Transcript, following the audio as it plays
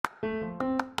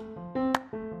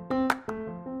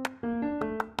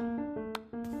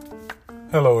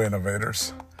Hello,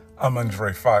 innovators. I'm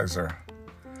Andre Pfizer.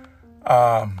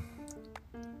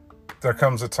 There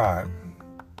comes a time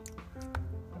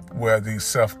where these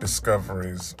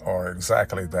self-discoveries are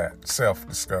exactly that,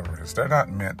 self-discoveries. They're not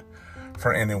meant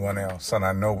for anyone else. And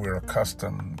I know we're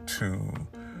accustomed to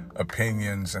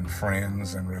opinions and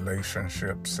friends and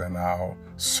relationships and our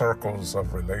circles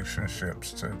of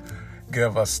relationships to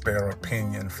give us their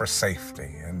opinion for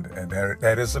safety. And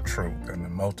that is a truth. In the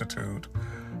multitude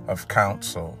of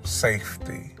counsel,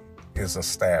 safety is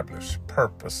established,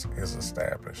 purpose is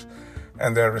established.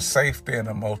 And there is safety in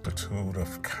a multitude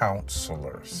of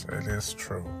counselors. It is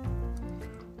true.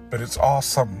 But it's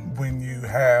awesome when you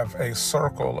have a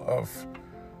circle of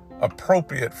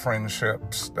appropriate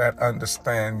friendships that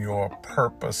understand your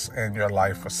purpose and your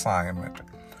life assignment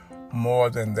more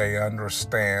than they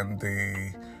understand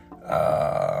the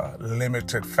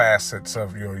limited facets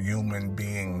of your human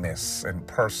beingness and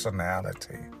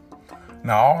personality.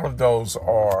 Now, all of those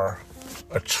are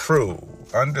true.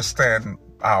 Understand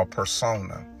our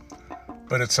persona.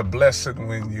 But it's a blessing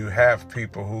when you have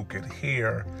people who can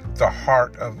hear the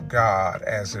heart of God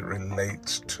as it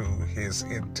relates to his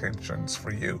intentions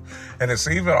for you. And it's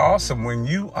even awesome when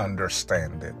you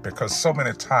understand it, because so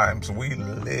many times we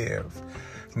live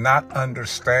not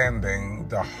understanding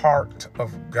the heart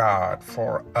of God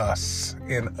for us,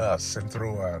 in us, and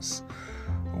through us.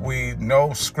 We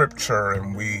know scripture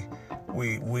and we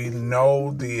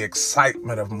know the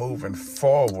excitement of moving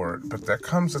forward, but there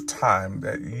comes a time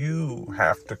that you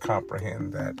have to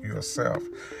comprehend that yourself.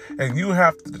 And you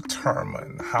have to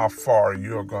determine how far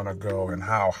you're going to go and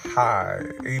how high,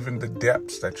 even the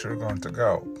depths that you're going to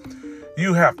go.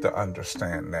 You have to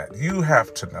understand that. You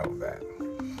have to know that.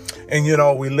 And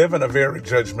we live in a very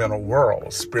judgmental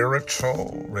world,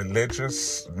 spiritual,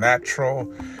 religious,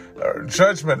 natural.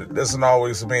 Judgment doesn't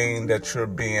always mean that you're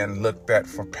being looked at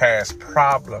for past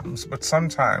problems, but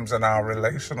sometimes in our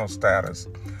relational status,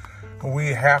 we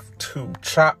have to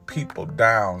chop people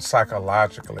down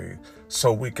psychologically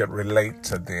so we can relate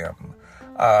to them.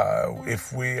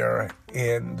 If we are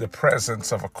in the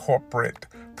presence of a corporate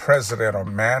president or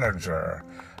manager,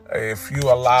 if you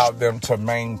allow them to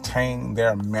maintain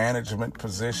their management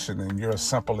position and you're a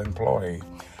simple employee,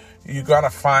 you're going to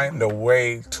find a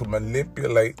way to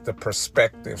manipulate the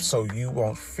perspective so you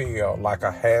won't feel like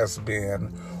a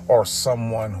has-been or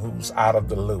someone who's out of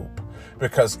the loop.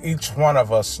 Because each one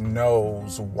of us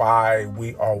knows why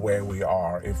we are where we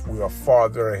are, if we are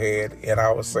farther ahead in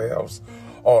ourselves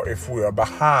or if we are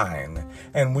behind.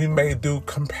 And we may do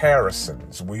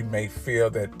comparisons. We may feel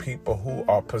that people who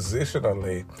are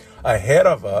positionally ahead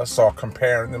of us are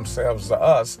comparing themselves to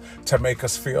us to make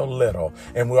us feel little.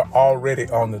 And we're already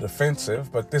on the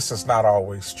defensive, but this is not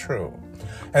always true.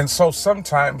 And so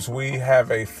sometimes we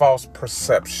have a false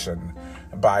perception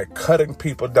by cutting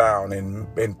people down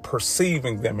and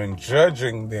perceiving them and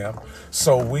judging them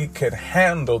so we can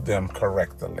handle them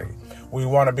correctly. We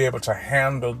want to be able to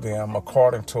handle them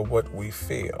according to what we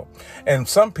feel. And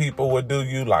some people will do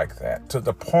you like that, to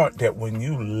the point that when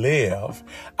you live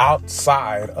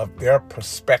outside of their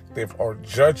perspective or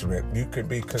judgment, you can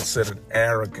be considered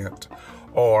arrogant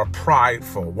or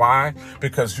prideful. Why?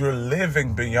 Because you're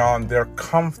living beyond their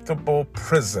comfortable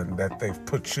prison that they've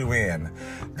put you in.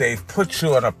 They've put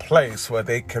you in a place where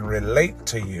they can relate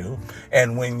to you.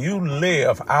 And when you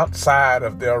live outside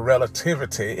of their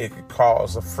relativity, it can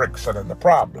cause a friction and a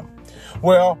problem.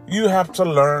 Well, you have to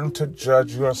learn to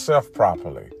judge yourself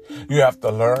properly. You have to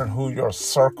learn who your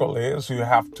circle is. You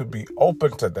have to be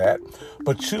open to that.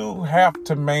 But you have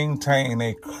to maintain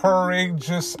a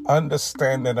courageous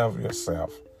understanding of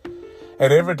yourself.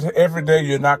 And every day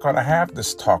you're not going to have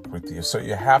this talk with you. So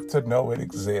you have to know it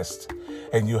exists.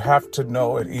 And you have to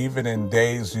know it even in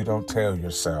days you don't tell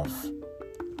yourself.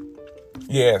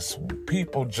 Yes,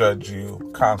 people judge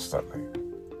you constantly.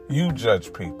 You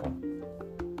judge people.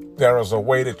 There is a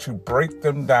way that you break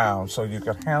them down so you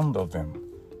can handle them.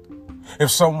 If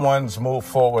someone's moved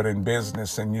forward in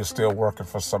business and you're still working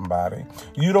for somebody,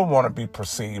 you don't want to be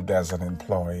perceived as an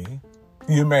employee.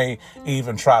 You may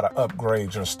even try to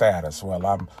upgrade your status. Well,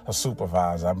 I'm a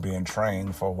supervisor. I'm being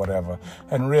trained for whatever.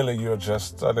 And really, you're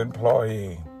just an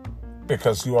employee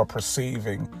because you are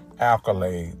perceiving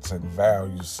accolades and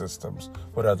value systems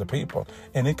with other people.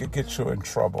 And it could get you in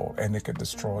trouble and it could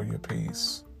destroy your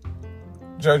peace.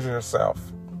 Judge yourself.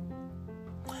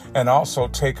 And also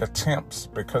take attempts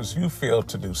because you feel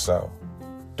to do so.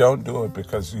 Don't do it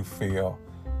because you feel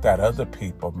that other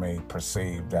people may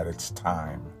perceive that it's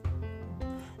time.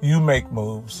 You make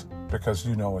moves because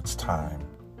you know it's time.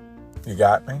 You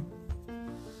got me?